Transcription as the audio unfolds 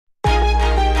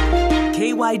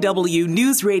KYW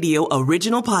News Radio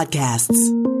original podcasts.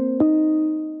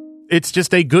 It's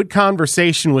just a good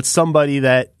conversation with somebody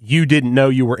that you didn't know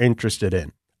you were interested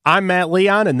in. I'm Matt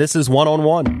Leon, and this is One on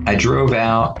One. I drove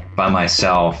out by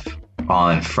myself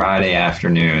on Friday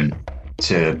afternoon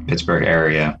to Pittsburgh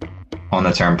area on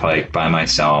the turnpike by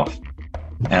myself.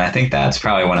 And I think that's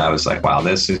probably when I was like, wow,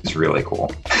 this is really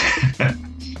cool.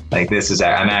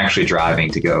 I'm actually driving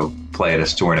to go play at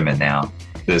this tournament now.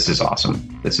 This is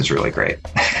awesome. This is really great.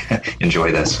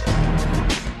 Enjoy this.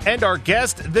 And our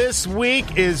guest this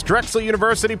week is Drexel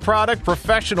University product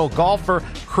professional golfer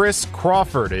Chris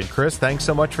Crawford. And Chris, thanks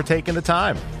so much for taking the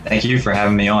time. Thank you for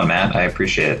having me on, Matt. I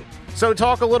appreciate it. So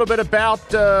talk a little bit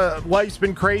about life's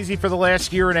been crazy for the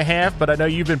last year and a half, but I know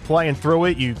you've been playing through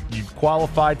it. You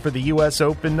qualified for the U.S.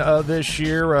 Open this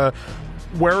year.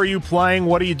 Where are you playing?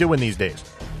 What are you doing these days?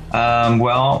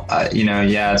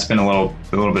 It's been a little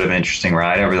bit of an interesting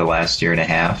ride over the last year and a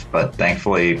half, but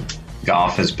thankfully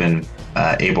golf has been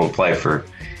able to play for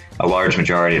a large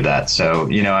majority of that. So,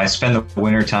 I spend the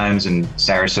winter times in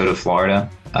Sarasota, Florida.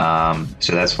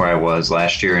 So that's where I was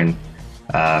last year and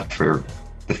for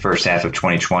the first half of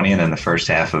 2020 and then the first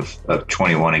half of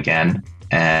 21 again.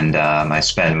 And I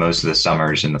spend most of the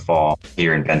summers in the fall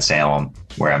here in Bensalem,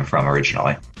 where I'm from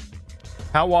originally.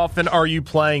 How often are you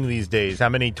playing these days? How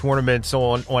many tournaments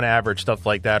on average, stuff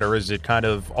like that? Or is it kind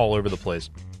of all over the place?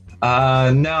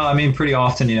 No, pretty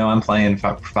often, I'm playing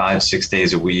 5-6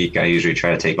 days a week. I usually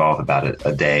try to take off about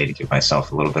a day to give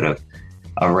myself a little bit of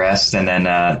a rest. And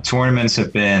then tournaments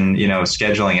have been,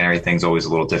 scheduling and everything's always a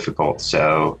little difficult.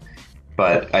 So,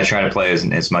 but I try to play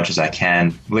as much as I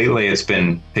can. Lately, it's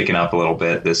been picking up a little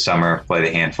bit this summer. Played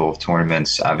a handful of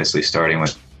tournaments, obviously starting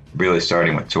with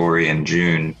Torrey in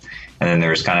June. And then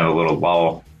there's kind of a little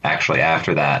lull actually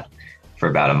after that for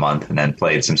about a month, and then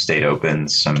played some state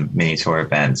opens, some mini tour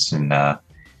events, and a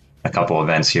couple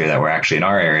events here that were actually in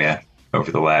our area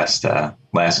over the last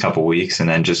couple weeks, and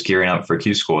then just gearing up for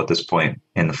Q School at this point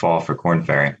in the fall for Korn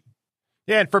Ferry.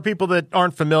 Yeah, and for people that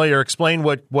aren't familiar, explain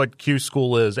what Q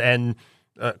School is. And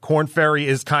Korn Ferry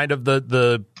is kind of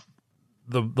the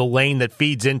lane that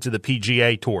feeds into the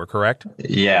PGA Tour, correct?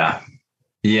 Yeah.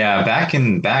 Back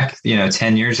 10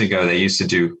 years ago, they used to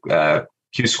do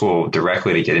Q School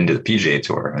directly to get into the PGA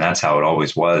Tour, and that's how it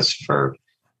always was for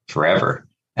forever.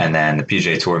 And then the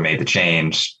PGA Tour made the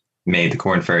change, made the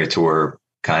Korn Ferry Tour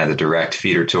kind of the direct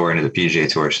feeder tour into the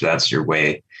PGA Tour. So that's your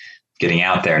way of getting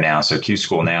out there now. So Q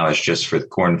School now is just for the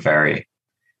Korn Ferry,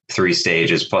 3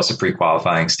 stages plus a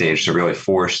pre-qualifying stage. So really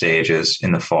 4 stages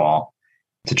in the fall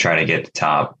to try to get the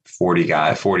top 40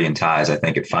 in ties. I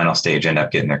think at final stage end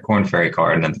up getting their Korn Ferry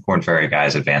card, and then the Korn Ferry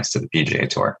guys advance to the PGA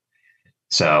Tour.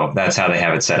 So that's how they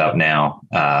have it set up now.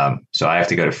 So I have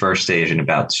to go to first stage in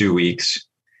about 2 weeks,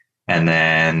 and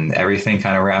then everything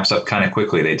kind of wraps up kind of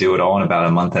quickly. They do it all in about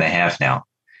a month and a half now.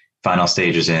 Final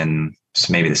stage is in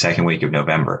maybe the second week of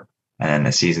November, and then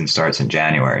the season starts in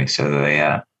January. So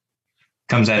they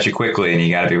comes at you quickly, and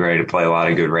you got to be ready to play a lot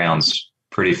of good rounds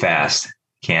pretty fast.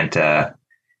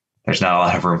 There's not a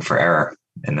lot of room for error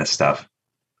in this stuff.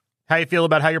 How you feel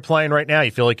about how you're playing right now? You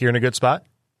feel like you're in a good spot?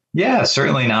 Yeah,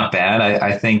 certainly not bad.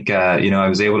 I think, I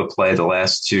was able to play the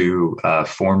last 2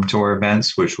 Form Tour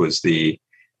events, which was the,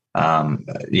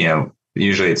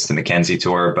 usually it's the Mackenzie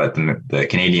Tour, but the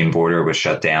Canadian border was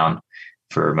shut down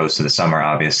for most of the summer,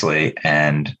 obviously.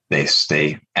 And they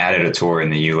added a tour in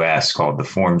the U.S. called the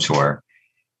Form Tour,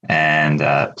 and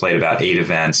played about 8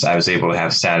 events. I was able to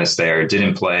have status there.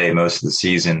 Didn't play most of the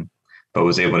season, but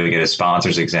was able to get a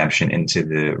sponsor's exemption into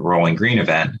the Rolling Green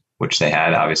event, which they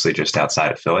had obviously just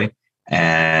outside of Philly.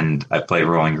 And I played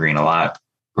Rolling Green a lot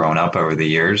growing up over the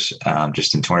years,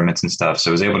 just in tournaments and stuff.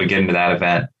 So I was able to get into that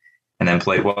event, and then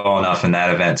played well enough in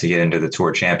that event to get into the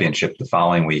Tour Championship the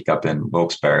following week up in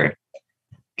Wilkes-Barre.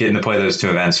 Getting to play those 2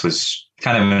 events was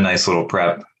kind of a nice little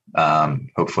prep,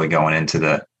 hopefully going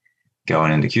into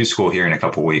Q School here in a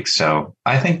couple weeks. So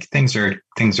I think things are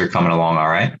coming along all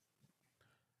right.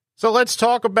 So let's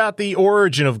talk about the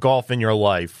origin of golf in your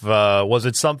life. Was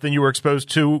it something you were exposed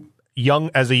to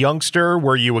as a youngster?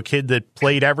 Were you a kid that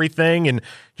played everything and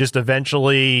just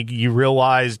eventually you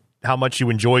realized how much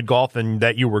you enjoyed golf and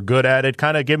that you were good at it?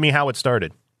 Kind of give me how it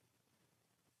started.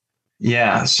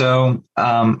 Yeah. So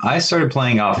I started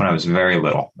playing golf when I was very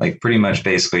little, like pretty much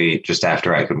basically just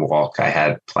after I could walk. I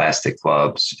had plastic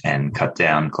clubs and cut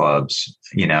down clubs,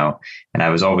 and I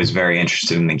was always very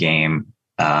interested in the game.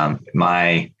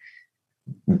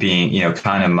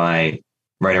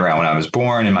 Right around when I was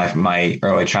born and my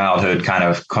early childhood kind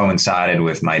of coincided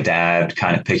with my dad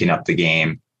kind of picking up the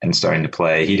game and starting to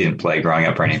play. He didn't play growing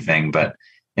up or anything, but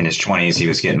in his 20s, he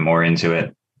was getting more into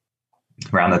it.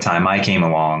 around the time I came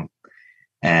along,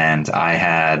 and I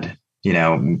had,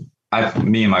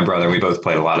 me and my brother, we both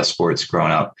played a lot of sports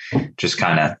growing up, just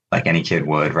kind of like any kid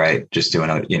would, right? Just doing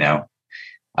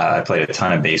I played a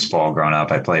ton of baseball growing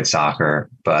up. I played soccer,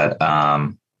 but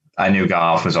I knew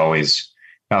golf was always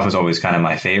kind of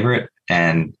my favorite.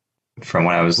 And from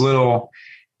when I was little,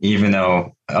 even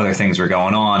though other things were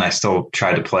going on, I still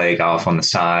tried to play golf on the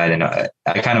side. And I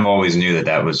kind of always knew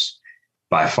that was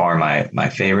by far my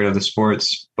favorite of the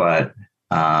sports, but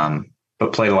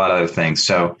played a lot of other things.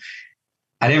 So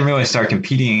I didn't really start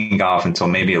competing in golf until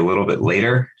maybe a little bit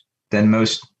later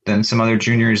than some other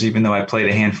juniors, even though I played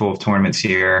a handful of tournaments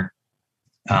here.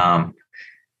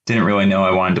 Didn't really know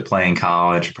I wanted to play in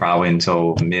college probably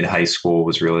until mid high school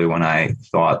was really when I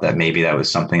thought that maybe that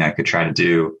was something I could try to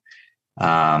do.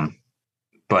 But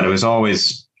it was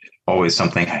always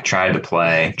something I tried to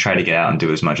play, try to get out and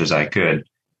do as much as I could,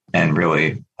 and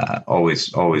really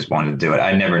always wanted to do it.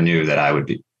 I never knew that I would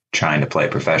be trying to play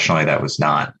professionally. That was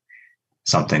not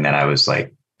something that I was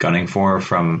like gunning for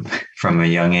from a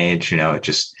young age. It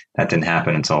just, that didn't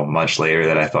happen until much later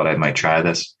that I thought I might try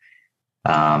this.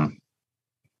 But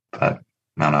I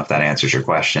don't know if that answers your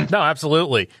question. No,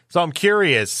 absolutely. So I'm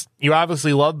curious, you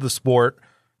obviously loved the sport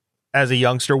as a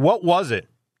youngster. What was it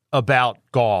about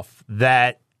golf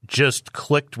that just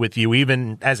clicked with you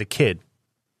even as a kid?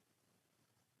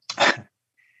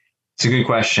 It's a good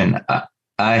question.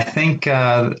 I think,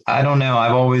 I don't know.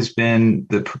 I've always been,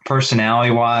 the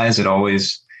personality wise,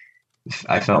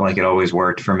 I felt like it always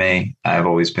worked for me. I've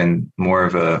always been more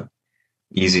of an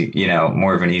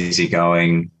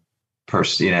easygoing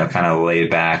person, kind of laid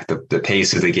back. The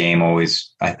pace of the game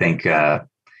always, I think,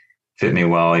 fit me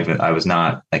well. Even I was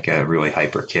not like a really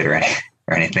hyper kid or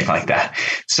anything like that.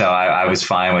 So I was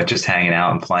fine with just hanging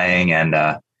out and playing. And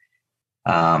I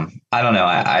don't know.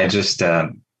 I just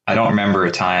I don't remember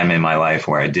a time in my life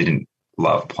where I didn't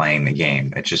love playing the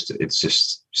game. It's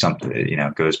just something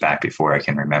that, goes back before I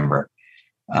can remember.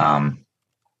 And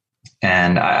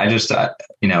I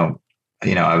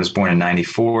was born in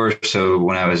 94. So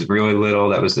when I was really little,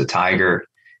 that was the Tiger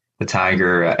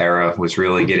era was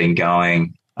really getting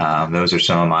going. Those are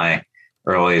some of my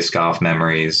earliest golf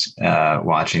memories,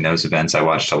 watching those events. I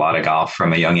watched a lot of golf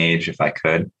from a young age, if I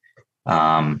could.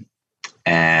 And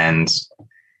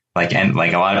like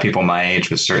a lot of people my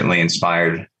age was certainly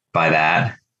inspired by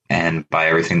that and by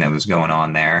everything that was going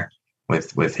on there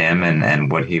with him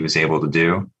and what he was able to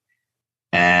do.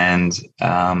 And,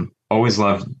 always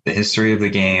loved the history of the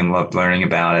game, loved learning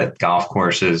about it, golf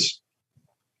courses.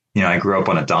 I grew up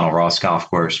on a Donald Ross golf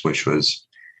course, which was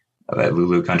at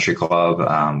Lulu Country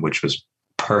Club, which was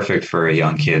perfect for a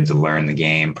young kid to learn the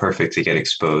game, perfect to get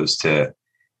exposed to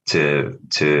a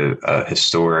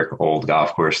historic old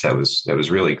golf course that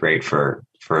was really great for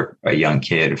a young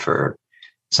kid, for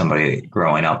somebody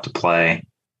growing up to play.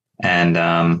 And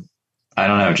I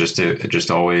don't know, we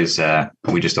just always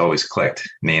clicked,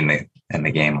 me and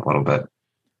the game a little bit.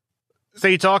 So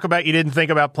you talk about you didn't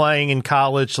think about playing in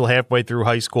college till halfway through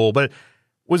high school, but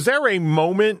was there a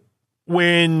moment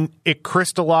when it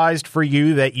crystallized for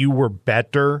you that you were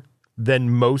better than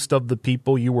most of the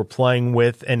people you were playing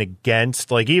with and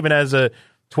against? Like even as a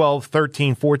 12,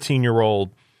 13,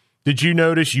 14-year-old, did you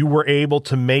notice you were able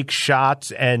to make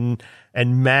shots and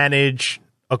manage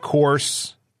a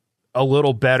course a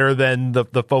little better than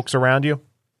the folks around you?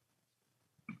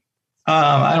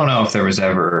 I don't know if there was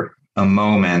ever a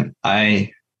moment.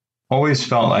 I always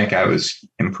felt like I was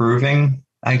improving,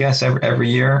 I guess, every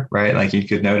year, right? Like you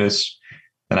could notice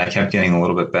that I kept getting a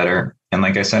little bit better. And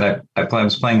like I said, I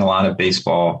was playing a lot of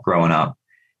baseball growing up.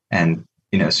 And,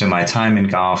 so my time in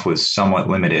golf was somewhat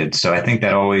limited. So I think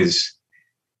that always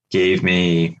gave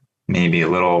me maybe a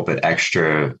little bit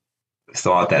extra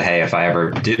thought that, hey, if I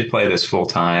ever did play this full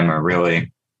time or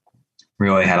really,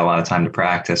 really had a lot of time to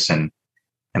practice and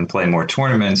play more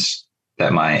tournaments,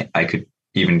 that I could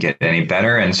even get any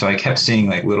better. And so I kept seeing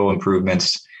like little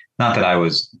improvements, not that I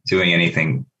was doing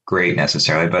anything great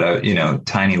necessarily, but,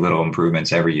 tiny little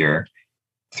improvements every year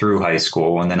through high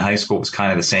school. And then high school was kind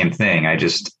of the same thing. I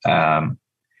just, I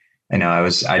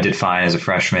did fine as a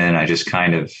freshman. I just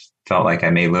kind of felt like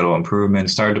I made little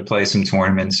improvements, started to play some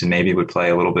tournaments and maybe would play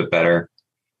a little bit better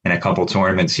in a couple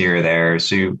tournaments here or there.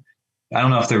 So I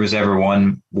don't know if there was ever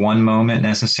one moment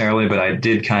necessarily, but I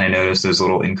did kind of notice those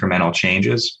little incremental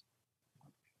changes.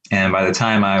 And by the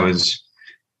time I was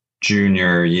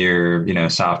junior year,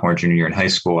 sophomore, junior year in high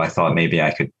school, I thought maybe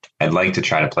I'd like to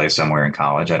try to play somewhere in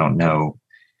college. I don't know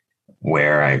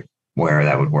where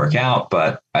that would work out,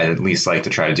 but I'd at least like to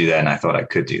try to do that. And I thought I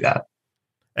could do that.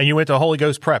 And you went to Holy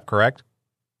Ghost Prep, correct?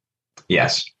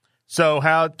 Yes. So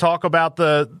talk about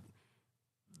the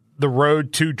the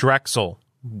road to Drexel?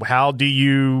 How do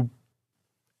you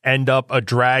end up a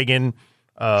Dragon?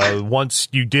 Once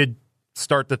you did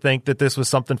start to think that this was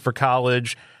something for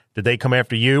college, did they come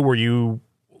after you?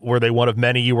 Were they one of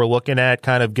many you were looking at?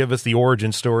 Kind of give us the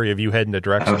origin story of you heading to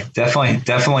Drexel.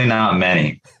 Definitely not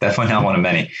many. Definitely not one of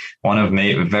many. One of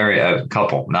a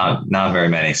couple, not very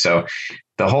many. So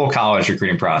the whole college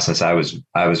recruiting process, I was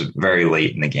very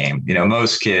late in the game.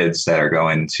 Most kids that are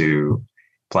going to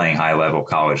playing high level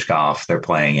college golf, they're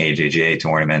playing AJGA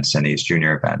tournaments and these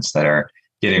junior events that are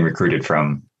getting recruited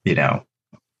from,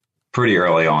 pretty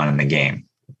early on in the game.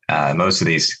 Most of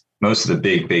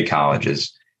the big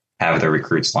colleges have their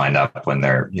recruits lined up when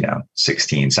they're,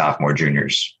 16 sophomore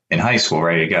juniors in high school,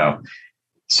 ready to go.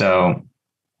 So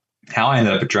how I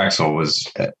ended up at Drexel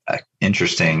was an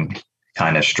interesting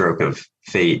kind of stroke of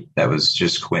fate that was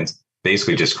just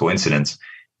basically just coincidence.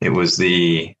 It was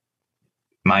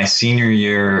my senior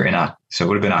year so it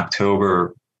would have been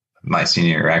October, my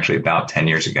senior year, actually about 10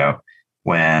 years ago,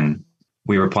 when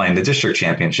we were playing the district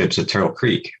championships at Turtle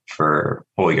Creek for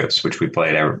Holy Ghost, which we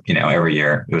played every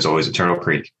year. It was always at Turtle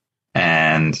Creek.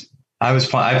 And I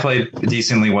played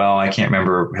decently well. I can't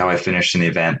remember how I finished in the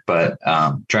event, but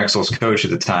Drexel's coach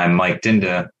at the time, Mike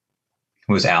Dinda,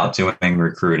 was out doing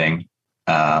recruiting.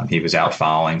 He was out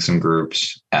following some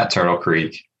groups at Turtle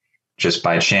Creek. Just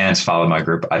by chance followed my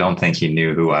group. I don't think he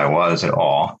knew who I was at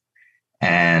all.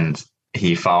 And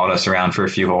he followed us around for a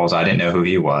few holes. I didn't know who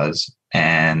he was.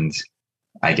 And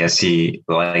I guess he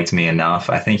liked me enough.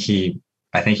 I think he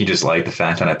just liked the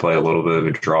fact that I played a little bit of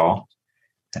a draw.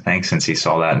 I think since he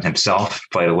saw that in himself,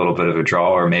 played a little bit of a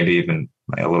draw or maybe even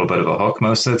a little bit of a hook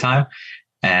most of the time.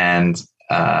 And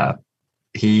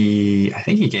he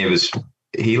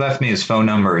left me his phone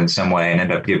number in some way and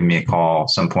ended up giving me a call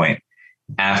some point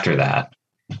after that.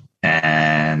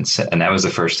 And that was the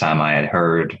first time I had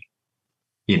heard,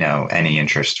 any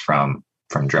interest from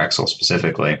Drexel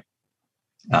specifically.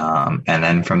 And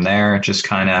then from there, it just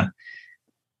kind of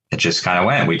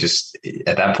went.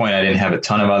 At that point, I didn't have a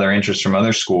ton of other interest from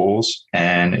other schools,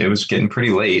 and it was getting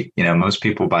pretty late. Most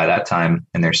people by that time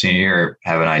in their senior year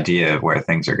have an idea of where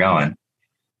things are going.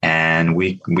 And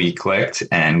we clicked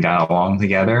and got along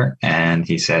together. And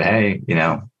he said, "Hey,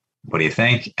 what do you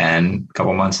think?" And a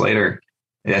couple months later,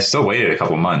 I still waited a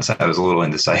couple months. I was a little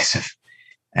indecisive.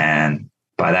 And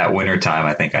by that winter time,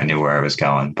 I think I knew where I was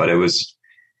going. But it was,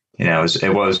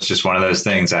 it was just one of those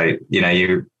things.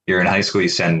 You're in high school, you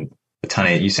send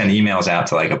emails out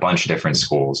to like a bunch of different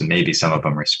schools, and maybe some of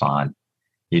them respond.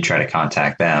 You try to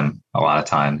contact them a lot of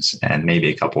times, and maybe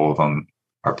a couple of them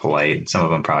are polite. Some of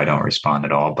them probably don't respond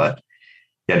at all. But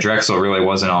yeah, Drexel really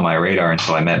wasn't on my radar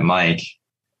until I met Mike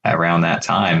around that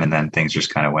time, and then things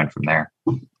just kind of went from there.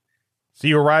 So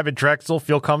you arrive at Drexel,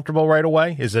 feel comfortable right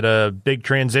away? Is it a big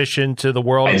transition to the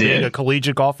world of being a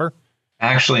collegiate golfer?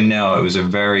 Actually, no, it was a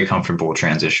very comfortable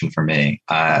transition for me.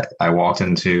 I walked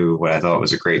into what I thought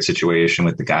was a great situation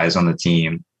with the guys on the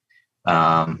team.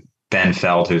 Ben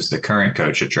Feld, who's the current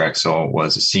coach at Drexel,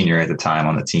 was a senior at the time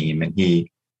on the team, and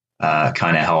he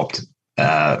kind of helped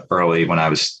early when I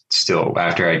was still,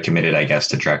 after I committed, I guess,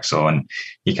 to Drexel, and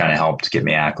he kind of helped get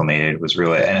me acclimated. It was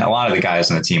really, and a lot of the guys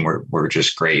on the team were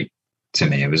just great to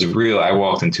me. It was I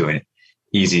walked into an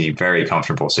easy, very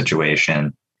comfortable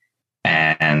situation,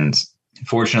 and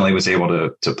fortunately was able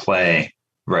to play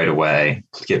right away,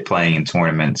 get playing in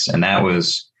tournaments. And that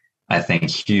was, I think,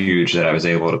 huge that I was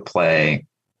able to play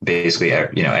basically,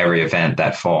 every event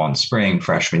that fall and spring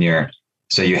freshman year.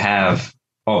 So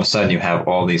all of a sudden you have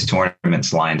all these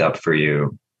tournaments lined up for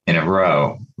you in a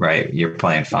row, right? You're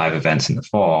playing 5 events in the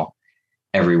fall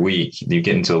every week. You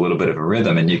get into a little bit of a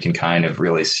rhythm, and you can kind of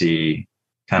really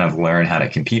learn how to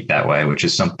compete that way, which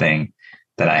is something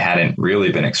that I hadn't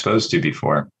really been exposed to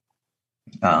before.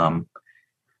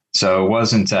 So it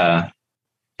wasn't,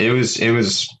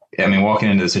 walking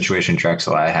into the situation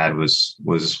Drexel I had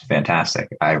was fantastic.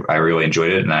 I really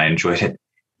enjoyed it, and I enjoyed it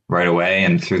right away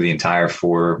and through the entire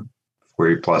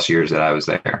 4+ years that I was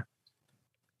there.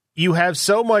 You have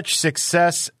so much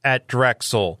success at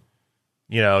Drexel.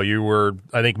 You were,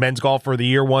 I think, men's golfer of the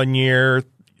year 1 year,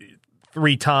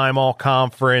 3-time all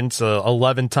conference,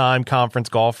 11-time conference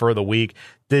golfer of the week.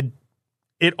 Did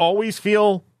it always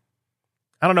feel,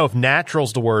 I don't know if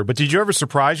natural's the word, but did you ever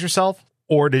surprise yourself?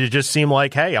 Or did it just seem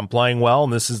like, hey, I'm playing well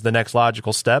and this is the next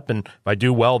logical step, and if I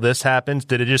do well, this happens?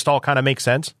 Did it just all kind of make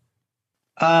sense?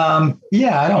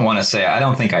 Yeah, I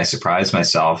don't think I surprised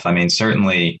myself. I mean,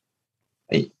 certainly,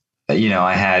 it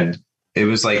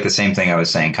was like the same thing I was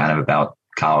saying kind of about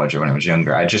college or when I was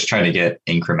younger. I just tried to get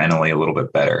incrementally a little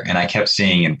bit better. And I kept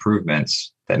seeing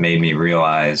improvements that made me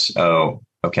realize, oh,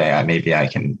 okay, maybe I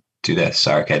can do this.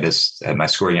 Okay, this my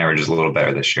scoring average is a little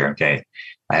better this year. Okay,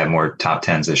 I have more top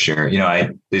tens this year.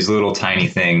 These little tiny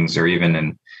things, or even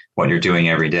in what you're doing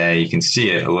every day, you can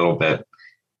see it a little bit.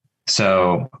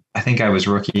 So I think I was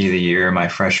rookie of the year my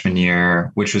freshman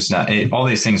year, which was all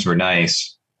these things were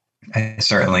nice. I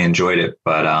certainly enjoyed it,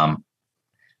 but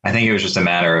I think it was just a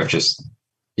matter of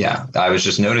I was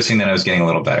just noticing that I was getting a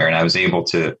little better, and I was able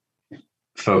to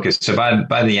focus. So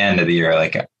by the end of the year,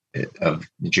 like of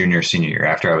junior, senior year,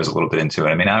 after I was a little bit into it,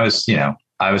 I mean, I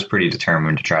was pretty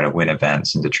determined to try to win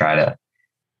events and to try to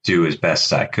do as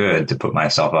best as I could to put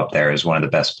myself up there as one of the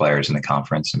best players in the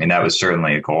conference. I mean, that was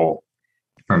certainly a goal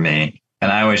for me.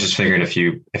 And I always just figured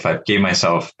if I gave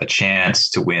myself a chance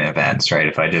to win events, right?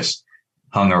 If I just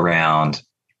hung around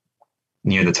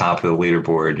near the top of the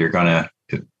leaderboard, you're going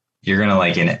to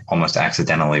like almost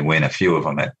accidentally win a few of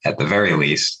them at the very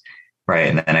least. Right.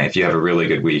 And then if you have a really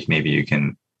good week, maybe you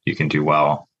can do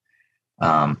well.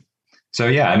 So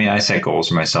yeah, I mean, I set goals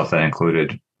for myself that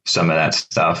included some of that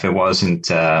stuff. It wasn't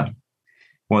the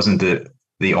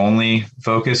only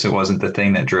focus. It wasn't the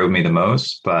thing that drove me the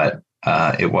most, but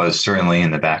it was certainly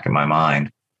in the back of my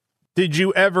mind. Did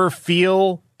you ever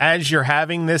feel, as you're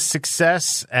having this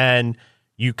success and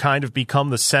you kind of become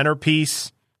the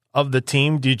centerpiece of the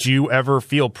team, did you ever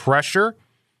feel pressure?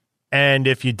 And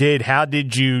if you did, how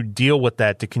did you deal with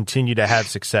that to continue to have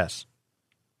success?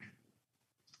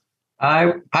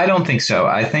 I don't think so.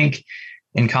 I think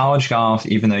in college golf,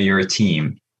 even though you're a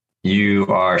team, you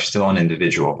are still an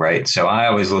individual, right? So I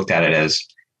always looked at it as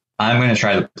I'm going to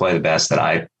try to play the best that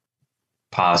I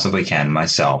possibly can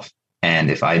myself. And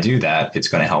if I do that, it's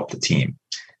going to help the team,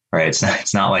 right?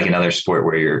 It's not like another sport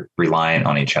where you're reliant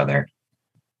on each other.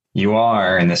 You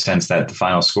are, in the sense that the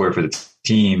final score for the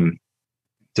team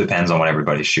depends on what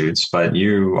everybody shoots, but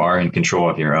you are in control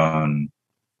of your own,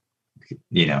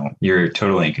 you're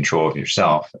totally in control of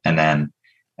yourself. And then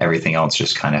everything else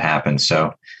just kind of happens.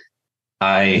 So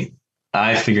I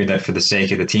figured that for the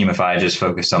sake of the team, if I just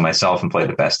focused on myself and played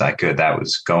the best I could, that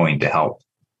was going to help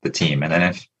the team. And then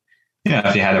if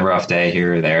you had a rough day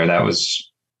here or there,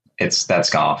 that's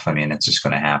golf. I mean, it's just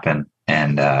going to happen,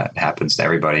 and it happens to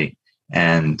everybody.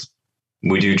 And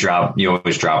you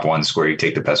always drop one score. You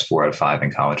take the best 4 out of 5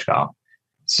 in college golf.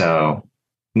 So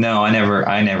no, I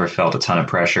never felt a ton of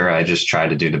pressure. I just tried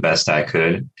to do the best I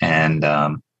could,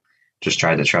 and just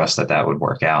tried to trust that would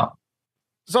work out.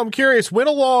 So I'm curious, when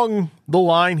along the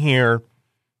line here,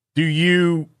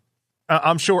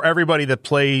 I'm sure everybody that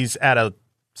plays at a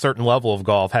certain level of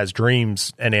golf has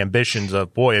dreams and ambitions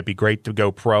of, boy, it'd be great to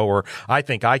go pro, or I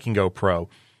think I can go pro.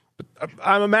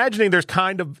 I'm imagining there's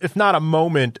kind of, if not a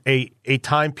moment, a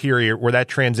time period where that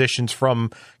transitions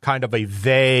from kind of a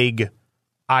vague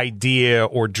idea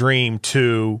or dream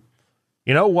to,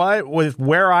 you know what, with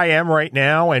where I am right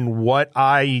now and what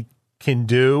I can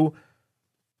do,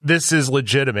 this is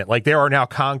legitimate. Like, there are now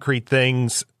concrete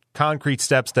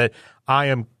steps that I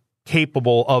am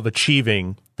capable of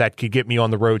achieving that could get me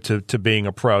on the road to being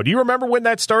a pro. Do you remember when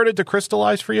that started to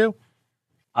crystallize for you?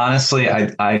 Honestly,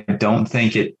 I don't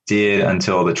think it did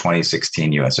until the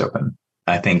 2016 U.S. Open.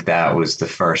 I think that was the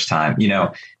first time.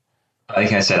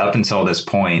 Like I said, up until this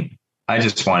point, I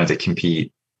just wanted to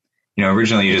compete.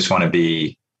 Originally, you want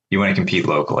to compete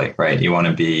locally, right? You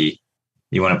want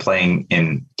to play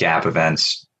in Gap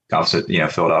events,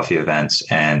 Philadelphia events,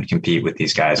 and compete with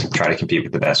these guys and try to compete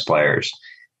with the best players.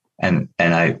 And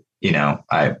I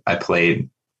played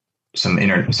some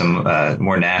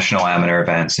more national amateur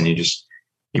events, and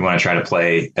you want to try to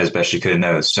play as best you could in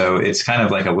those. So it's kind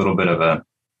of like a little bit of a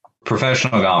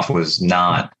professional golf was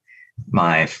not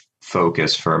my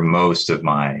focus for most of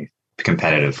my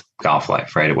competitive golf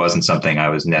life, right? It wasn't something I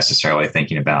was necessarily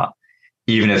thinking about,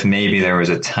 even if maybe there was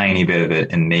a tiny bit of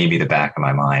it in maybe the back of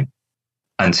my mind,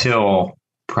 until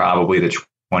probably the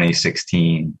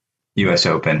 2016 U.S.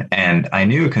 Open. And I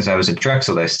knew, because I was at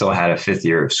Drexel, that I still had a 5th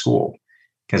year of school,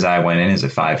 because I went in as a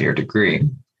 5-year degree.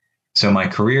 So my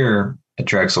career at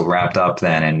Drexel wrapped up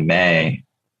then in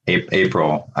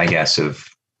April, I guess, of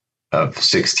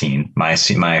 16, my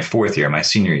 4th year, my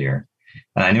senior year.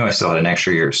 And I knew I still had an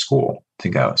extra year of school to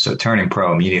go. So turning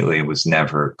pro immediately was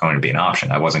never going to be an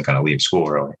option. I wasn't going to leave school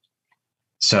early.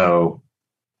 So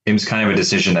it was kind of a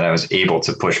decision that I was able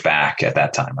to push back at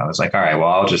that time. I was like, all right, well,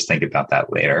 I'll just think about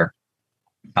that later.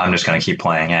 I'm just going to keep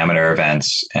playing amateur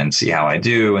events and see how I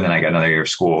do. And then I got another year of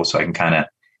school, so I can kind of,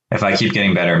 if I keep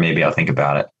getting better, maybe I'll think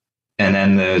about it. And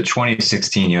then the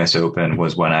 2016 U.S. Open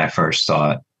was when I first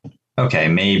thought, okay,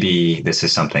 maybe this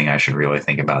is something I should really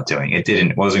think about doing.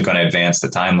 It wasn't going to advance the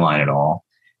timeline at all.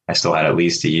 I still had at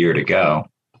least a year to go,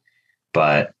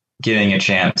 but getting a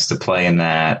chance to play in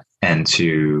that and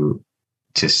to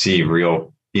to see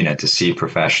to see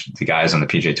the guys on the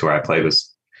PGA Tour. I played with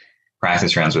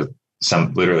practice rounds with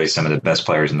literally some of the best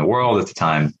players in the world at the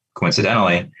time,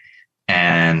 coincidentally.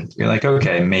 And you're like,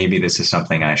 okay, maybe this is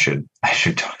something I should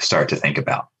start to think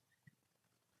about.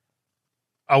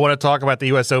 I want to talk about the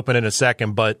U.S. Open in a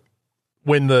second, but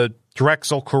when the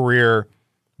Drexel career,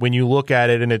 when you look at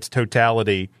it in its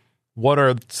totality, what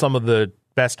are some of the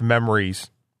best memories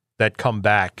that come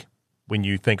back when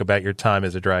you think about your time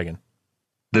as a Dragon?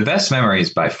 The best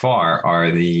memories by far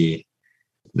are the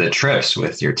trips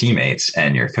with your teammates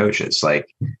and your coaches.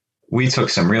 Like, we took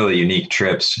some really unique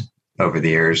trips over the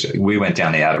years. We went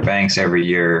down the Outer Banks every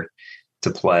year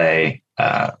to play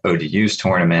ODU's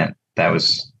tournament. That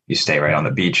was, you stay right on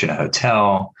the beach in a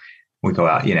hotel. We go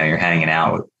out, you're hanging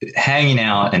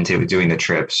out and doing the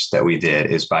trips that we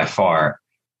did is by far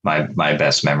my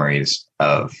best memories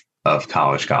of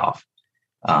college golf.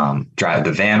 Drive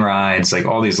the van rides, like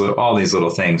all these little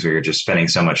things where you're just spending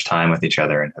so much time with each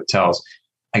other in hotels.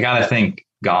 I got to think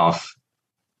golf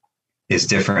is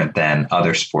different than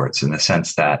other sports in the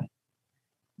sense that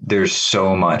there's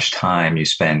so much time you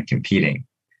spend competing,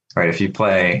 right? If you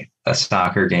play a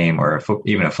soccer game or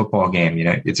even a football game,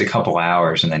 it's a couple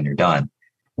hours and then you're done.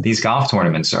 These golf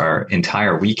tournaments are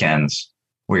entire weekends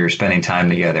where you're spending time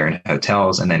together in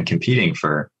hotels and then competing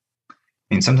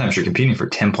sometimes you're competing for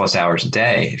 10 plus hours a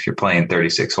day if you're playing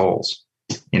 36 holes,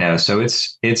 so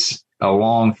it's a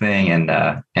long thing.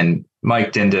 And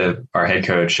Mike Dinda, our head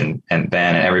coach, and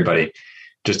Ben and everybody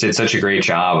just did such a great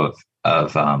job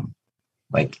of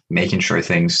like making sure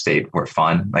things were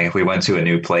fun. Like, if we went to a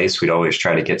new place, we'd always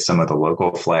try to get some of the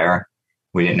local flair.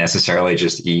 We didn't necessarily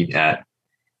just eat at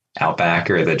Outback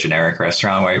or the generic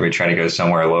restaurant, right? We'd try to go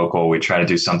somewhere local. We'd try to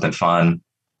do something fun,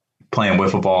 playing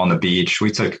wiffle ball on the beach.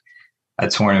 We took a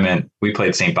tournament. We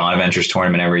played St. Bonaventure's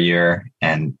tournament every year,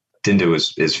 and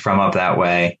Dinda is from up that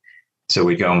way. So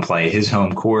we'd go and play his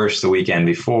home course the weekend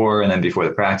before, and then before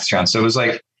the practice round. So it was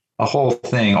like a whole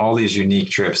thing, all these unique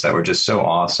trips that were just so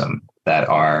awesome, that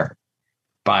are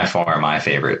by far my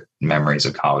favorite memories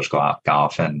of college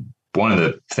golf. And one of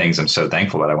the things I'm so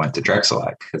thankful that I went to Drexel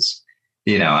at, because,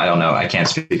 I don't know, I can't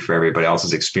speak for everybody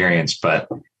else's experience, but,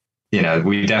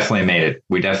 we definitely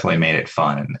made it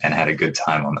fun and had a good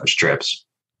time on those trips.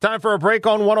 Time for a break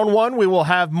on One-on-One. We will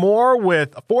have more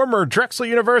with former Drexel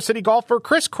University golfer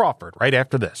Chris Crawford right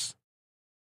after this.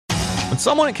 When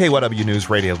someone at KYW News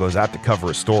Radio goes out to cover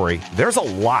a story, there's a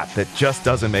lot that just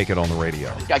doesn't make it on the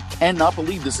radio. I cannot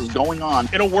believe this is going on.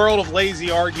 In a world of lazy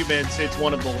arguments, it's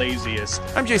one of the laziest.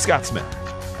 I'm Jay Scott Smith,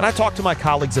 and I talk to my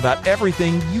colleagues about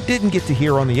everything you didn't get to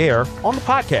hear on the air on the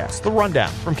podcast, The Rundown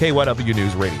from KYW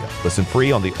News Radio. Listen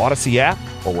free on the Odyssey app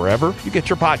or wherever you get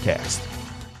your podcast.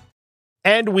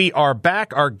 And we are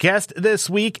back. Our guest this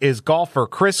week is golfer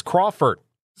Chris Crawford.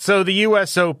 So the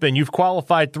U.S. Open, you've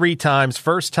qualified 3 times.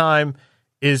 First time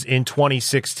is in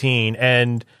 2016.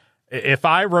 And if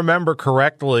I remember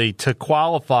correctly, to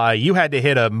qualify, you had to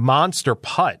hit a monster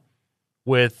putt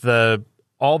with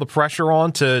all the pressure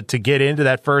on to get into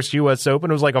that first U.S. Open.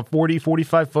 It was like a 40,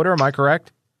 45-footer. Am I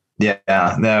correct? Yeah.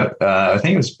 No, I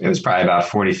think it was probably about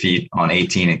 40 feet on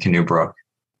 18 at Canoe Brook.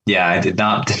 Yeah, I did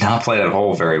not play that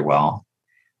hole very well,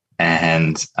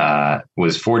 and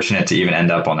was fortunate to even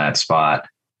end up on that spot.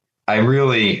 I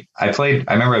remember I played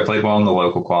well in the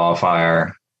local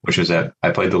qualifier, which was I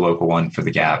played the local one for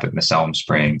the Gap at Miss Elm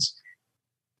Springs.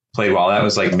 Played well. That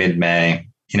was like mid-May.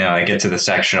 I get to the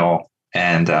sectional,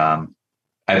 and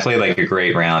I played like a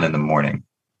great round in the morning,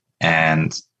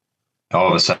 and all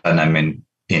of a sudden I'm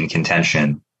in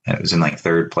contention. It was in like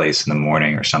 3rd place in the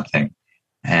morning or something.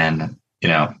 And,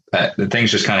 the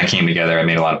things just kind of came together. I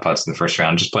made a lot of putts in the first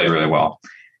round, just played really well.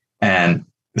 And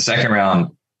the second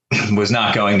round was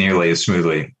not going nearly as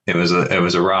smoothly. It was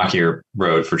a rockier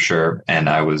road for sure. And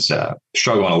I was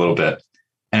struggling a little bit,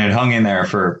 and it hung in there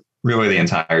for really the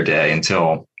entire day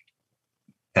until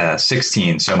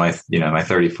 16. So my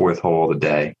 34th hole of the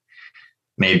day,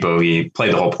 made bogey,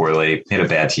 played the hole poorly, hit a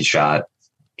bad tee shot.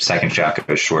 Second shot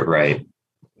goes short right,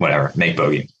 whatever, make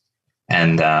bogey.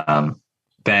 And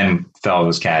Ben Feld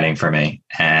was caddying for me,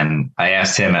 and I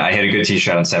asked him, I hit a good tee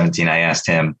shot on 17. I asked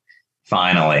him,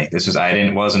 finally,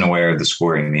 wasn't aware of the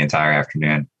scoring the entire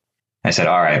afternoon. I said,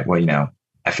 all right, well,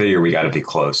 I figure we got to be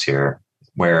close here.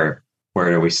 Where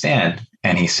do we stand?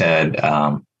 And he said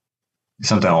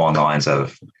something along the lines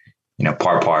of,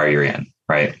 par, you're in,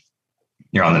 right?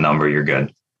 You're on the number, you're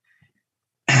good.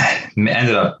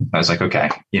 Ended up, I was like, okay,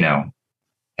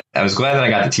 I was glad that I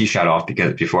got the tee shot off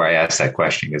before I asked that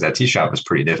question, because that tee shot was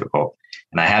pretty difficult,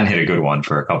 and I hadn't hit a good one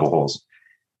for a couple holes.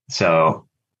 So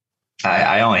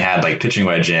I only had like pitching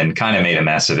wedge in, kind of made a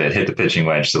mess of it, hit the pitching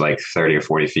wedge to like 30 or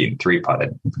 40 feet and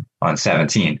 3-putted on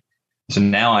 17. So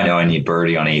now I know I need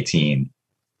birdie on 18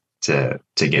 to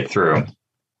get through.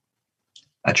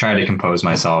 I tried to compose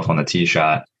myself on the tee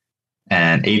shot,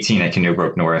 and 18 at Canoe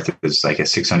Brook North is like a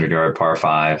 600-yard par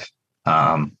 5.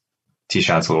 Tee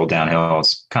shot's a little downhill.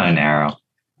 It's kind of narrow.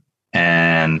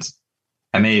 And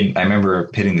I remember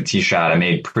hitting the tee shot. I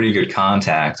made pretty good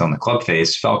contact on the club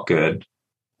face, felt good.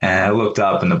 And I looked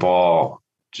up and the ball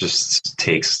just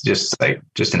takes just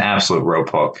an absolute rope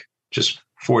hook, just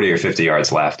 40 or 50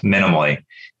 yards left, minimally,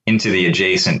 into the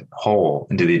adjacent hole,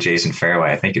 into the adjacent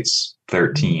fairway. I think it's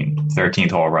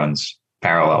 13th hole runs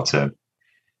parallel to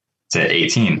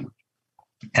 18.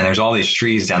 And there's all these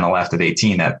trees down the left of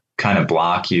 18 that kind of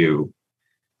block you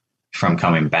from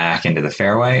coming back into the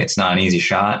fairway. It's not an easy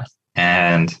shot.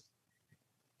 And I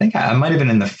think I might have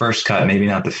been in the first cut, maybe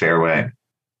not the fairway.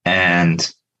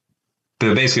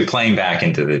 But basically playing back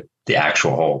into the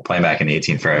actual hole, playing back in the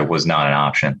 18th fairway was not an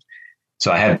option.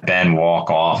 So I had Ben walk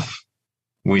off.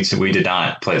 We did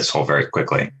not play this hole very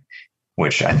quickly,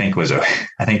 which I think was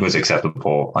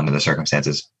acceptable under the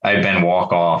circumstances. I had Ben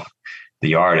walk off the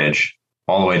yardage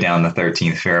all the way down the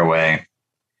 13th fairway.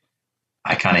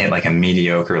 I kind of hit like a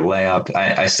mediocre layup.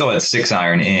 I still had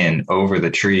 6-iron in over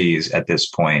the trees at this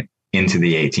point into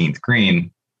the 18th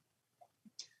green.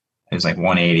 It was like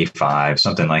 185,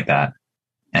 something like that.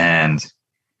 And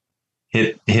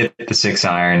hit the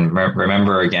 6-iron.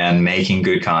 Remember again, making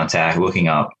good contact, looking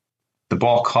up. The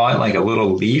ball caught like a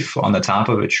little leaf on the top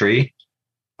of a tree,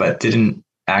 but didn't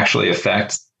actually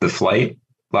affect the flight,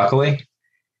 luckily.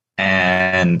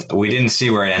 And we didn't see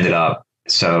where it ended up.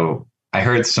 So I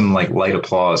heard some like light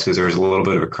applause because there was a little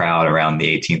bit of a crowd around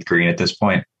the 18th green at this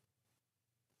point.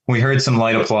 We heard some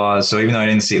light applause. So even though I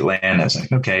didn't see it land, I was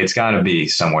like, okay, it's got to be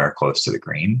somewhere close to the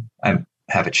green. I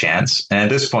have a chance. And at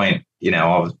this point,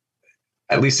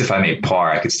 at least if I made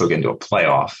par, I could still get into a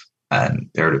playoff. And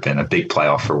there would have been a big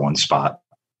playoff for one spot.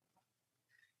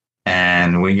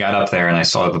 And we got up there and I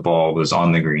saw the ball was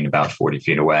on the green about 40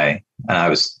 feet away. And I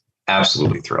was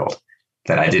absolutely thrilled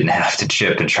that I didn't have to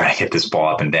chip and try to get this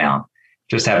ball up and down.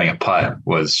 Just having a putt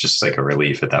was just like a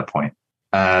relief at that point.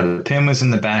 The pin was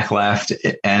in the back left.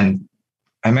 And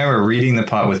I remember reading the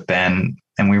putt with Ben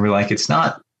and we were like, it's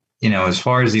not, as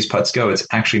far as these putts go, it's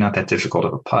actually not that difficult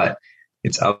of a putt.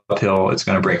 It's uphill. It's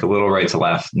going to break a little right to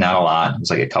left, not a lot. It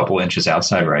was like a couple inches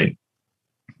outside right.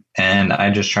 And I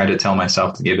just tried to tell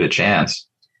myself to give it a chance.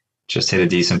 Just hit a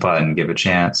decent putt and give it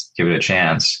a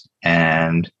chance.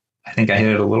 And I think I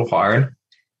hit it a little hard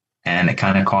and it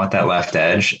kind of caught that left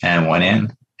edge and went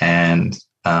in. And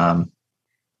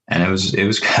it was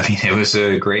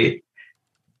a great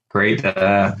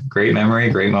memory,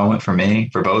 great moment for me,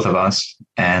 for both of us.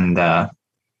 And,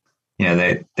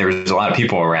 there was a lot of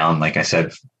people around, like I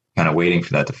said, kind of waiting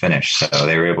for that to finish. So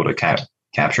they were able to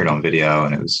capture it on video.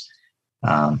 And it was,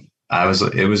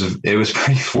 it was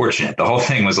pretty fortunate. The whole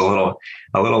thing was a little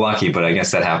lucky, but I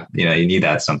guess that happened. You need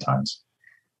that sometimes.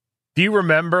 Do you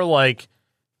remember,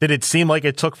 did it seem like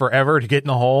it took forever to get in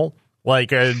the hole?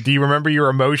 Do you remember your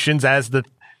emotions as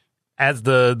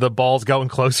the ball's going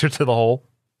closer to the hole?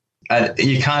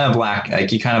 You kind of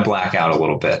black out a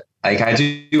little bit. I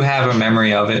do have a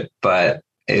memory of it, but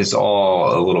it's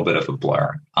all a little bit of a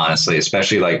blur, honestly,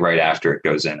 especially right after it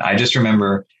goes in. I just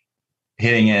remember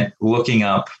hitting it, looking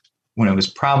up when it was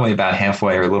probably about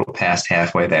halfway or a little past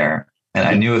halfway there. And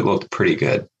I knew it looked pretty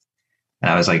good.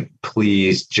 And I was like,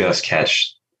 please just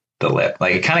catch the lip.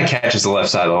 It kind of catches the left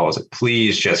side of the hole. I was like,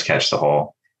 please just catch the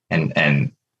hole. And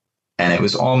it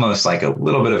was almost like a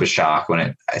little bit of a shock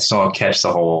when I saw it catch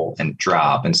the hole and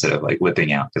drop instead of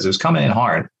whipping out, because it was coming in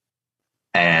hard.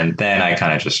 And then I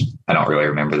kind of I don't really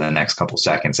remember the next couple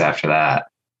seconds after that,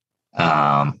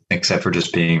 except for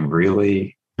just being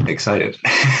really excited.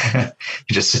 The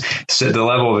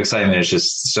level of excitement is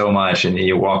just so much. And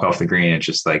you walk off the green, it's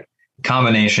just like a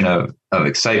combination of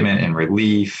excitement and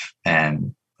relief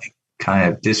and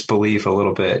kind of disbelief a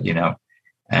little bit,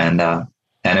 and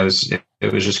it was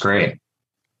just great.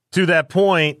 To that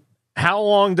point, how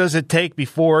long does it take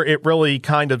before it really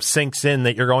kind of sinks in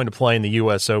that you're going to play in the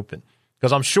U.S. Open?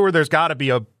 Because I'm sure there's got to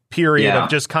be a period of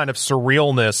just kind of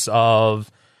surrealness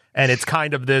and it's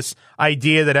kind of this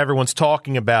idea that everyone's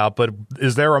talking about, but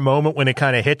is there a moment when it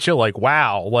kind of hits you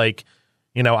wow, I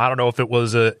don't know if it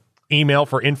was a email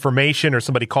for information or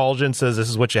somebody calls you and says, this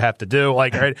is what you have to do.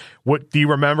 Right, what do you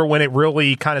remember when it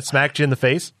really kind of smacked you in the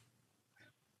face?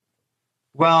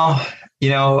 Well,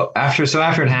 after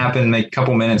it happened, a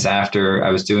couple minutes after,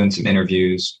 I was doing some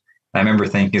interviews. I remember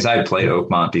thinking, because I had played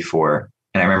Oakmont before,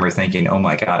 And I remember thinking, oh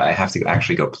my God, I have to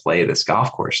actually go play this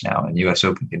golf course now in US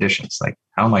Open conditions. Like,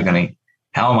 how am I going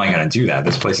to do that?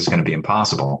 This place is going to be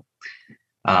impossible.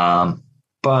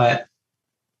 But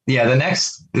yeah, the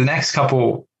next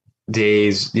couple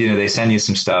days, they send you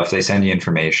some stuff, they send you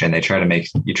information, they try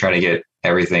to get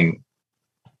everything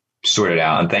sorted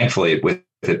out. And thankfully, with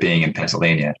it being in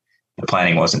Pennsylvania, the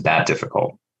planning wasn't that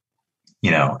difficult.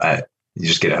 You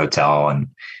just get a hotel, and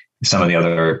some of the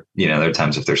other, there are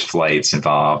times if there's flights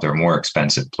involved or more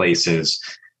expensive places.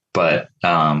 But,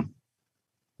 I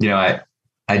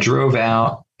drove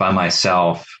out by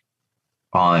myself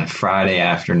on Friday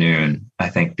afternoon, I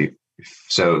think.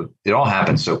 So it all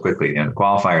happened so quickly. The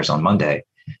qualifiers on Monday,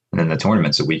 and then the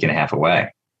tournament's a week and a half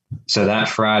away. So that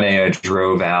Friday I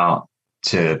drove out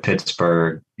to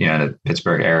Pittsburgh, the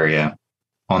Pittsburgh area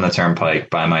on the turnpike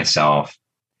by myself.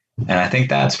 And I think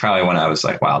that's probably when I was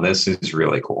like, wow, this is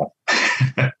really cool.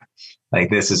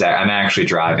 Like I'm actually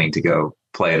driving to go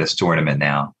play this tournament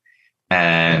now.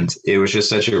 And it was just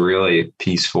such a really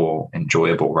peaceful,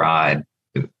 enjoyable ride.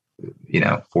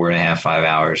 4.5, 5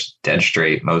 hours, dead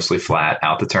straight, mostly flat,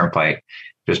 out the turnpike,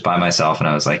 just by myself. And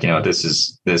I was like, this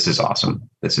is awesome.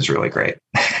 This is really great.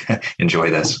 Enjoy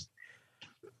this.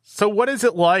 So what is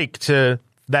it like to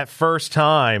that first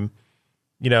time,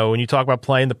 when you talk about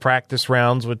playing the practice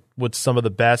rounds with some of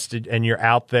the best and you're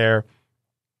out there,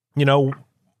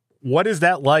 what is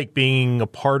that like being a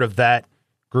part of that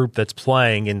group that's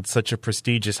playing in such a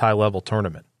prestigious high level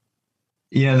tournament?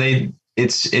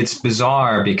 It's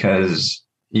bizarre because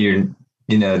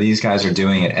these guys are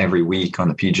doing it every week on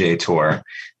the PGA Tour,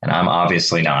 and I'm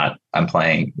obviously not. I'm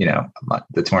playing,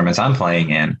 the tournaments I'm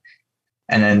playing in,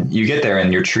 and then you get there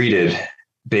and you're treated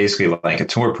basically like a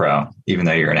tour pro, even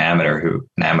though you're an amateur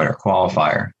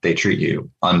qualifier. They treat you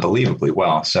unbelievably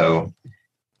well. So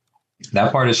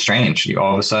that part is strange.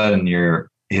 All of a sudden you're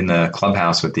in the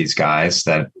clubhouse with these guys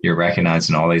that you're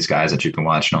recognizing, all these guys that you've been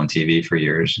watching on TV for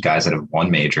years, guys that have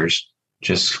won majors,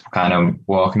 just kind of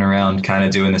walking around, kind of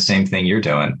doing the same thing you're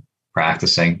doing,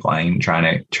 practicing, playing, trying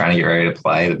to get ready to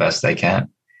play the best they can.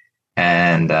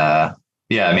 And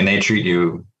they treat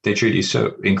you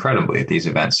so incredibly at these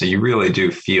events. So you really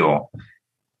do feel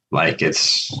like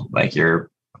it's like you're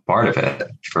a part of it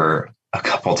for a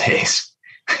couple days,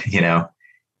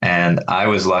 And I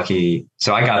was lucky.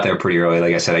 So I got there pretty early.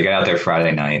 Like I said, I got out there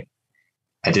Friday night.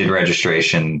 I did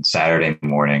registration Saturday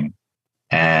morning,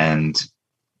 and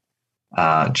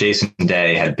Jason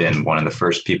Day had been one of the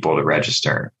first people to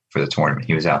register for the tournament.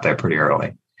 He was out there pretty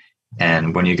early.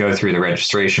 And when you go through the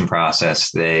registration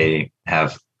process, they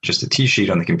have just a tee sheet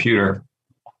on the computer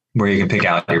where you can pick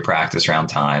out your practice round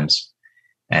times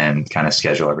and kind of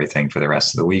schedule everything for the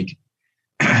rest of the week.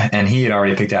 And he had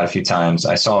already picked out a few times.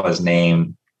 I saw his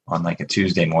name on like a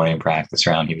Tuesday morning practice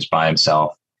round. He was by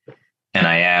himself. And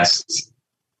I asked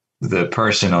the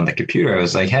person on the computer, I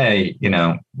was like, hey,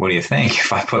 what do you think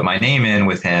if I put my name in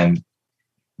with him?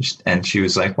 And she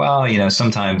was like, well,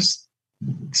 sometimes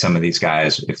some of these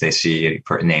guys, if they see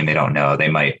a name they don't know, they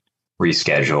might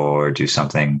reschedule or do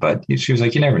something. But she was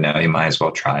like, you never know. You might as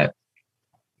well try it.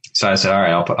 So I said, all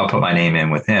right, I'll put my name in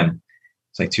with him.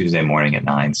 It's like Tuesday morning at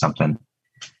 9 something.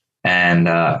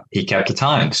 And he kept the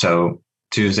time. So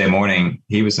Tuesday morning,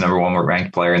 he was the number one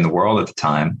ranked player in the world at the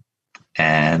time.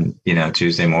 And,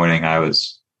 Tuesday morning, I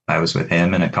was with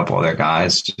him and a couple other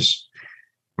guys just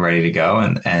ready to go.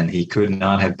 And he could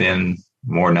not have been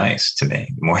more nice to me,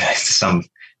 more nice to some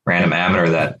random amateur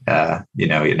that,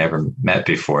 he'd never met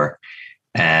before.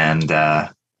 And,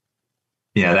 that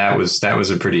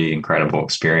was a pretty incredible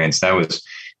experience.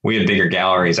 We had bigger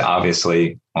galleries,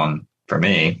 obviously, for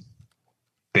me,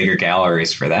 bigger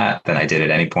galleries for that than I did at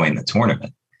any point in the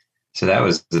tournament. So that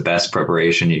was the best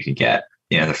preparation you could get.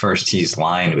 The first tee's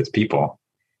lined with people.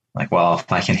 Like, well,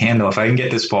 if I can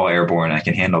get this ball airborne, I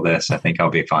can handle this, I think I'll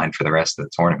be fine for the rest of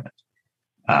the tournament.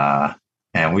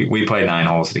 And we played 9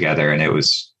 holes together, and it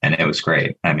was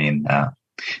great. I mean, and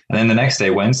then the next day,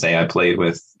 Wednesday, I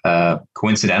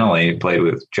coincidentally played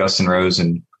with Justin Rose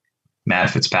and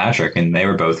Matt Fitzpatrick, and they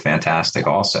were both fantastic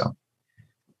also.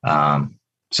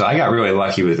 So I got really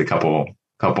lucky with a couple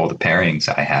of the pairings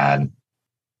I had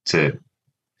to,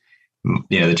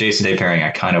 the Jason Day pairing, I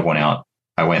kind of went out.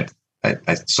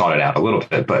 I sought it out a little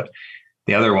bit, but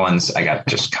the other ones I got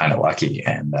just kind of lucky,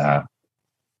 and I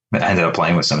ended up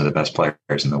playing with some of the best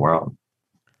players in the world.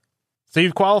 So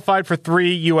you've qualified for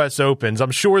 3 U.S. Opens.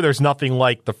 I'm sure there's nothing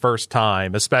like the first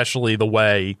time, especially the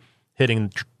way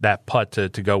hitting that putt to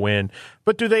go in.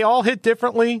 But do they all hit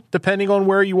differently depending on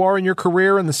where you are in your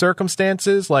career and the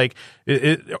circumstances? Like,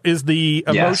 is the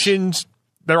emotions,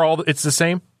 yes, it's the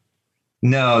same?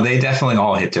 No, they definitely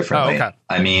all hit differently. Oh, okay.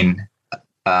 I mean,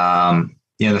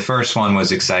 The first one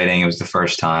was exciting. It was the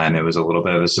first time. It was a little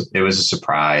bit of it was a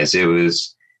surprise. It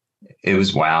was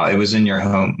wow. It was in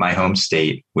my home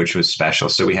state, which was special.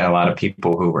 So we had a lot of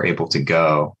people who were able to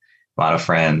go, a lot of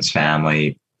friends,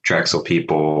 family, Drexel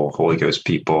people, Holy Ghost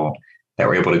people that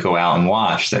were able to go out and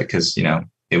watch that because,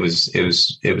 it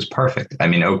was perfect. I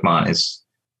mean, Oakmont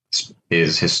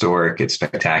is historic. It's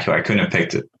spectacular. I couldn't have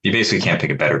picked it. You basically can't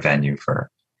pick a better venue for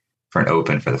an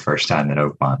Open for the first time than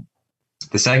Oakmont.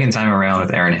 The second time around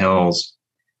with Erin Hills,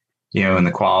 in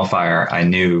the qualifier, I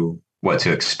knew what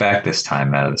to expect this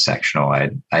time out of the sectional.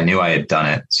 I knew I had done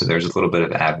it. So there's a little bit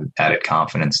of added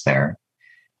confidence there.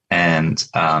 And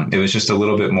it was just a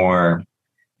little bit more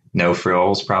no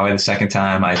frills probably the second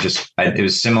time. It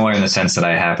was similar in the sense that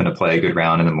I happened to play a good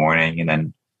round in the morning. And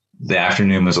then the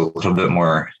afternoon was a little bit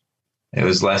more, it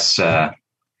was less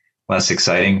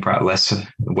exciting,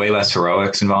 way less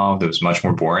heroics involved. It was much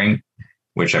more boring,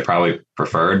 which I probably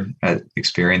preferred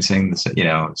experiencing. It's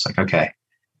like, okay.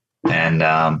 And,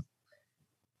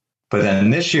 but then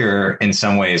this year in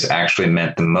some ways actually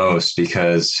meant the most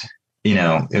because,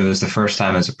 it was the first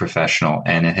time as a professional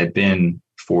and it had been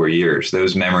 4 years.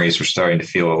 Those memories were starting to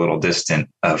feel a little distant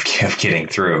of getting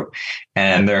through.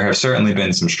 And there have certainly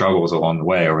been some struggles along the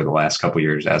way over the last couple of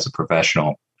years as a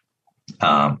professional.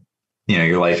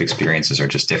 Your life experiences are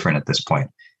just different at this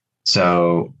point.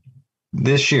 So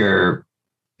this year,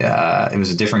 it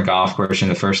was a different golf course. In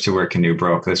the first two where Canoe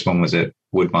broke. This one was at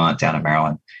Woodmont down in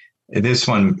Maryland. This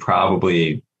one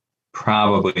probably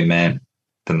meant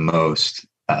the most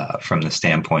from the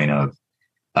standpoint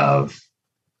of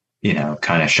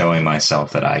kind of showing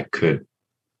myself that I could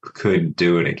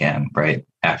do it again, right?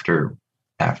 After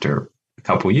a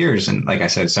couple of years. And like I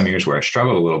said, some years where I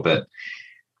struggled a little bit,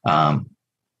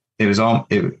 it was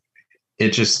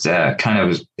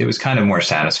kind of more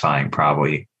satisfying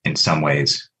probably in some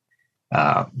ways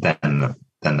than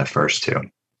the first two.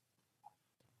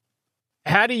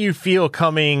 How do you feel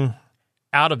coming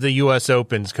out of the U.S.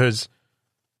 Opens? Because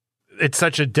it's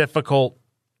such a difficult,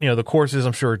 the courses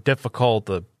I'm sure are difficult,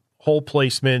 the hole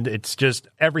placement, it's just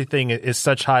everything is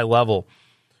such high level.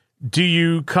 Do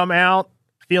you come out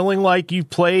feeling like you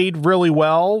played really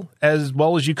well as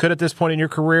you could at this point in your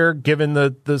career, given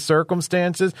the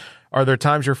circumstances? Are there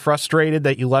times you're frustrated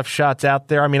that you left shots out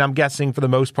there? I mean, I'm guessing for the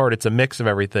most part it's a mix of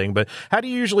everything, but how do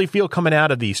you usually feel coming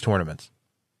out of these tournaments?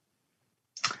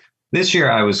 This year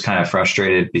I was kind of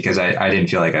frustrated because I didn't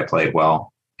feel like I played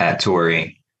well at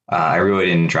Torrey. I really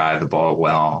didn't drive the ball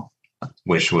well,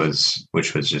 which was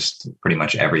just pretty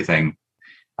much everything.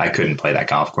 I couldn't play that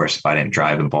golf course if I didn't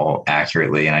drive the ball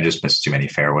accurately, and I just missed too many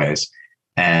fairways.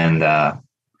 And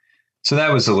so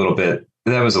that was a little bit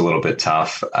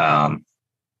tough,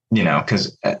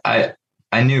 because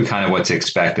I knew kind of what to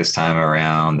expect this time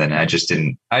around, and I just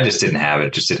didn't have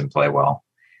it. Just didn't play well.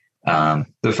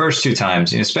 The first two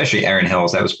times, especially Erin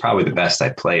Hills, that was probably the best I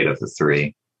played of the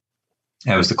three.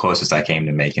 That was the closest I came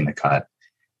to making the cut.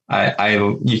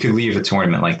 You could leave a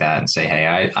tournament like that and say,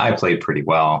 hey, I played pretty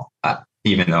well,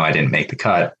 even though I didn't make the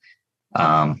cut.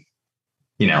 I'm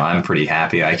pretty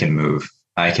happy. I can move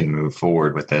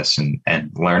forward with this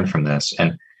and learn from this.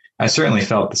 And I certainly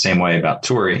felt the same way about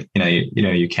Torrey.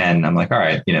 You can. I'm like, all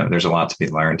right, there's a lot to be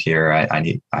learned here.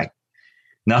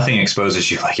 Nothing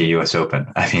exposes you like a U.S.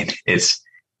 Open. I mean, it's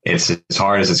as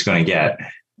hard as it's going to get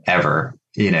ever.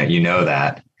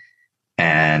 That.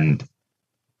 And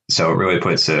so it really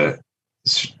puts a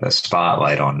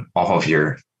spotlight on all of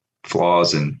your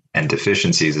flaws and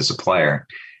deficiencies as a player.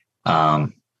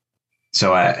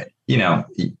 So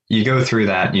you go through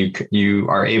that, you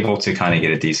are able to kind of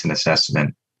get a decent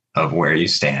assessment of where you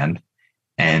stand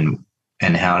and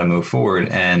how to move forward.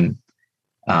 And,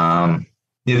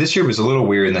 this year was a little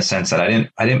weird in the sense that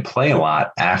I didn't play a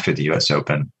lot after the US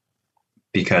Open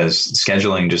because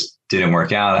scheduling just didn't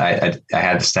work out. I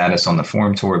had the status on the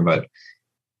Forum Tour, but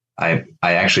I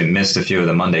actually missed a few of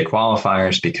the Monday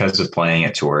qualifiers because of playing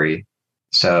at Torrey.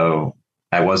 So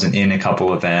I wasn't in a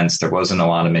couple events. There wasn't a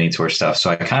lot of mini tour stuff. So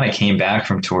I kind of came back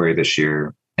from Torrey this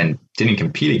year and didn't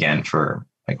compete again for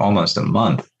like almost a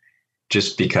month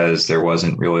just because there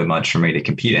wasn't really much for me to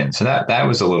compete in. So that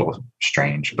was a little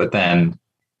strange, but then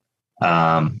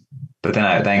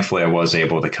thankfully I was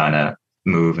able to kind of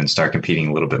move and start competing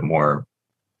a little bit more,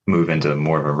 move into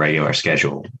more of a regular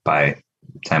schedule by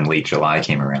the time late July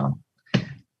came around.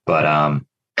 But, I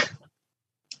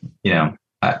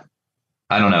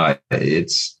don't know.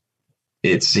 It's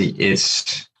easy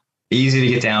to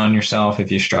get down on yourself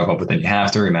if you struggle, but then you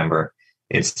have to remember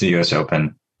it's the US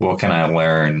Open. What can I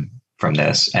learn from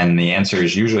this? And the answer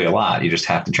is usually a lot. You just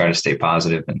have to try to stay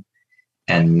positive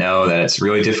know that it's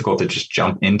really difficult to just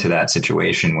jump into that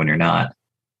situation when you're not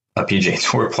a PGA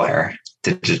Tour player.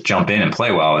 To just jump in and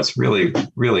play well, it's really,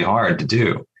 really hard to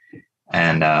do.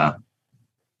 And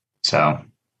so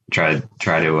try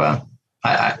to.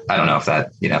 I don't know if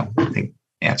that I think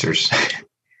answers.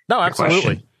 No, absolutely,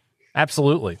 question.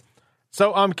 Absolutely.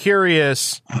 So I'm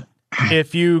curious,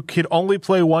 if you could only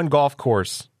play one golf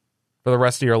course for the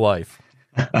rest of your life,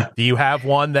 do you have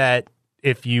one that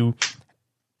if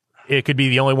it could be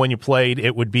the only one you played,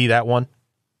 it would be that one?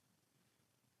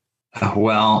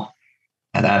 Well,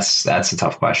 that's a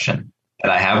tough question.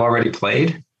 That I have already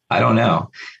played? I don't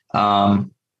know.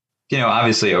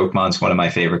 Obviously Oakmont's one of my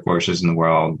favorite courses in the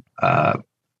world.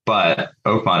 But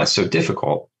Oakmont is so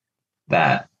difficult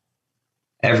that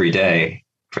every day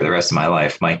for the rest of my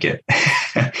life might get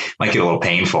a little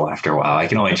painful after a while. I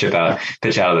can only pitch out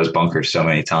of those bunkers so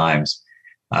many times.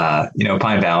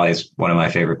 Pine Valley is one of my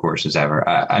favorite courses ever.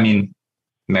 I mean,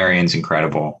 Marion's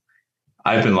incredible.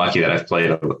 I've been lucky that I've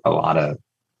played a lot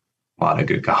of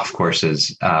good golf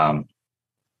courses.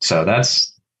 So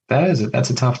that's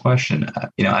a tough question.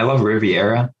 I love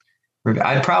Riviera.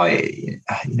 I'd probably,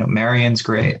 Marion's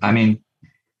great. I mean,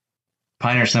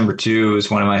 Pinehurst No. 2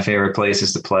 is one of my favorite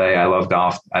places to play. I love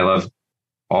golf. I love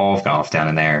all of golf down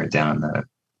in there, in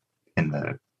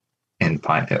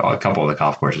a couple of the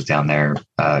golf courses down there.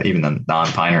 Even the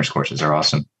non-Pinehurst courses are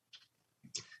awesome.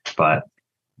 But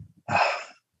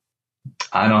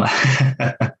I don't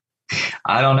know.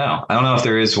 I don't know if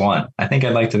there is one. I think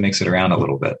I'd like to mix it around a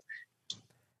little bit.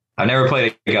 I've never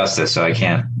played Augusta, so I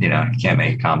can't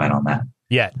make a comment on that.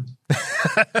 Yet.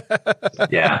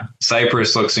 Yeah.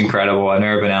 Cypress looks incredible. I've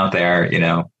never been out there.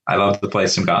 I love to play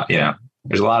some golf.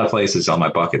 There's a lot of places on my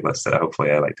bucket list that hopefully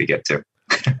I like to get to.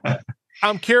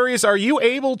 I'm curious, are you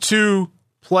able to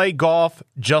play golf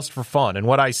just for fun? And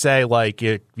what I say, like,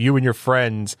 if you and your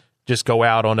friends just go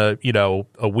out on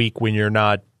a week when you're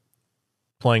not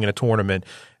playing in a tournament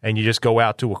and you just go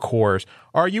out to a course,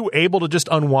 are you able to just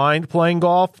unwind playing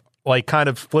golf? Like kind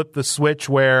of flip the switch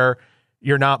where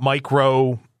you're not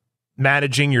micro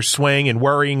managing your swing and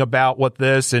worrying about what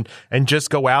this and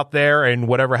just go out there and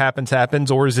whatever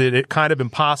happens? Or is it kind of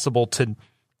impossible to,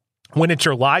 when it's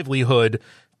your livelihood,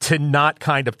 to not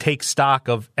kind of take stock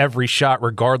of every shot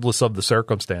regardless of the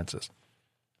circumstances?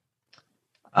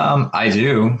 I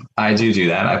do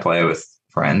that. I play with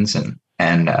friends and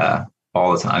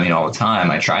all the time. All the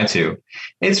time I try to.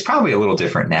 It's probably a little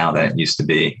different now than it used to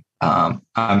be. I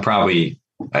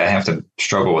have to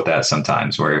struggle with that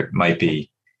sometimes, where it might be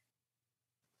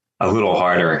a little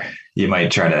harder. You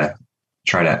might try to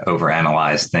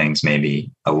overanalyze things maybe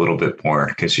a little bit more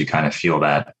because you kind of feel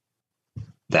that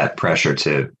pressure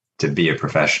to be a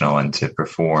professional and to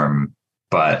perform.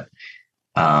 But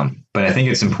I think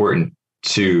it's important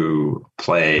to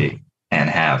play and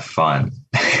have fun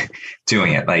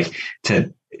doing it. Like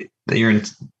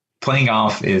playing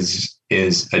golf is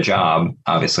a job,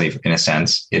 obviously, in a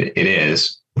sense it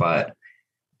is, but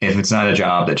if it's not a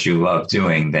job that you love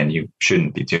doing, then you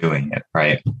shouldn't be doing it.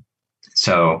 Right.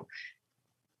 So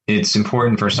it's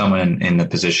important for someone in the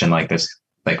position like this,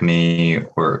 like me,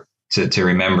 or to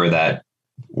remember that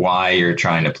why you're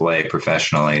trying to play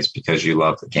professionally is because you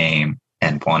love the game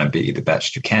and want to be the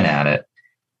best you can at it,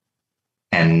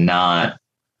 and not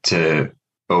to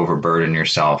overburden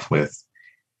yourself with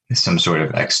some sort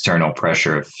of external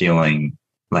pressure of feeling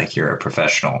like you're a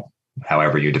professional,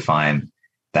 however you define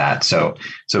that. So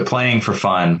playing for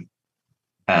fun,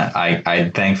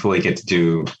 I thankfully get to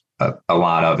do a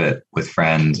lot of it with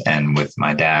friends and with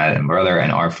my dad and brother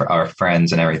and our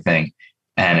friends and everything.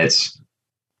 And it's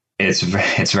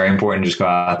very important to just go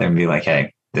out there and be like,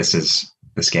 hey, this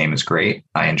game is great.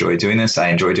 I enjoy doing this. I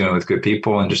enjoy doing it with good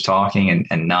people and just talking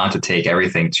and not to take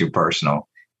everything too personal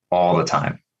all the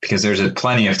time, because there's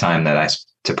plenty of time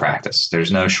to practice.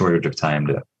 There's no shortage of time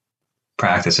to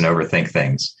practice and overthink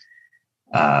things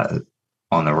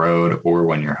on the road or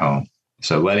when you're home.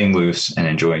 So letting loose and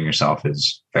enjoying yourself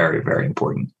is very, very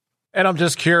important. And I'm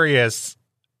just curious,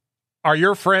 are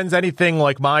your friends anything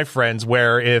like my friends,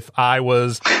 where if I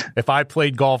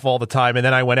played golf all the time and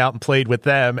then I went out and played with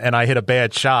them and I hit a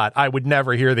bad shot, I would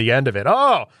never hear the end of it?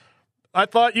 Oh, I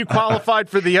thought you qualified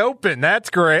for the Open. That's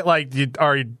great. Like,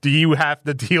 do you have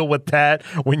to deal with that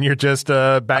when you're just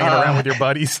banging around with your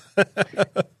buddies?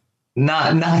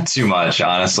 Not too much,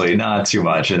 honestly. Not too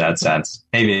much in that sense.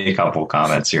 Maybe a couple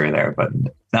comments here or there, but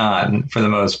not for the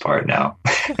most part. No,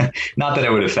 not that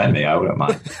it would offend me. I wouldn't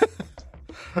mind.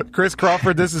 Chris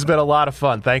Crawford, this has been a lot of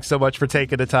fun. Thanks so much for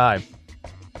taking the time.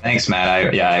 Thanks, Matt.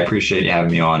 I appreciate you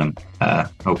having me on.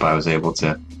 Hope I was able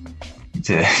to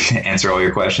to answer all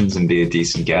your questions and be a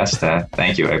decent guest.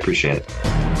 Thank you. I appreciate it.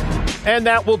 And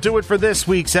that will do it for this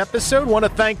week's episode. Want to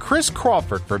thank Chris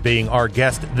Crawford for being our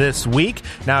guest this week.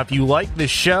 Now, if you like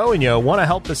this show and you want to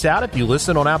help us out, if you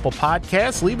listen on Apple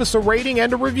Podcasts, leave us a rating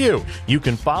and a review. You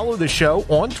can follow the show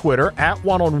on Twitter at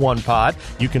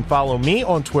OneOnOnePod. You can follow me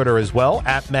on Twitter as well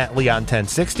at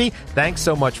MattLeon1060. Thanks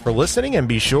so much for listening, and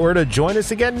be sure to join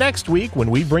us again next week when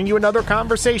we bring you another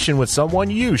conversation with someone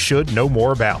you should know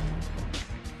more about.